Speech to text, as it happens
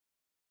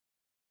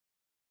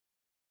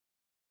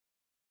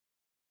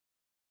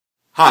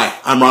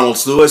Hi, I'm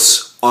Ronald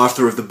Lewis,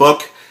 author of the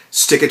book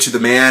Stick It to the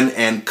Man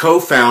and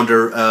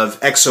co-founder of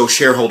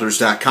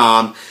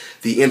exoshareholders.com,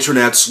 the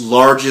internet's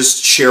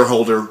largest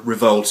shareholder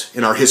revolt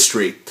in our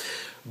history.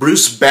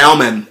 Bruce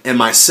Bauman and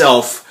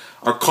myself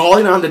are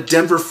calling on the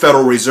Denver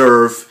Federal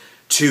Reserve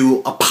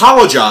to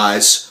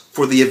apologize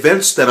for the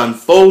events that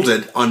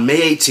unfolded on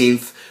May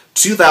 18th,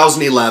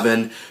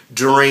 2011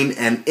 during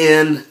an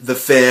In the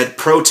Fed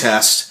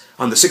protest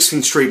on the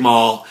 16th Street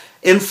Mall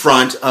in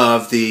front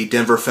of the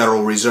Denver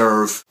Federal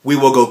Reserve. We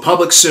will go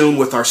public soon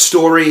with our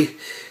story,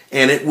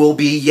 and it will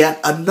be yet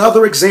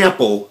another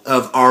example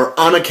of our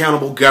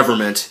unaccountable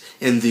government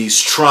in these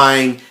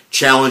trying,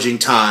 challenging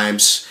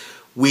times.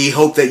 We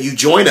hope that you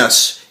join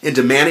us in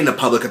demanding a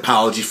public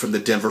apology from the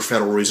Denver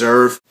Federal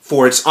Reserve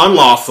for its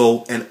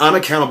unlawful and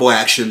unaccountable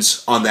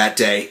actions on that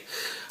day.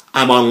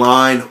 I'm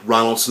online,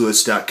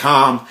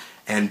 ronaldslewis.com,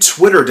 and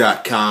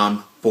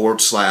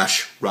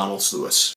twitter.com/RonaldLewis.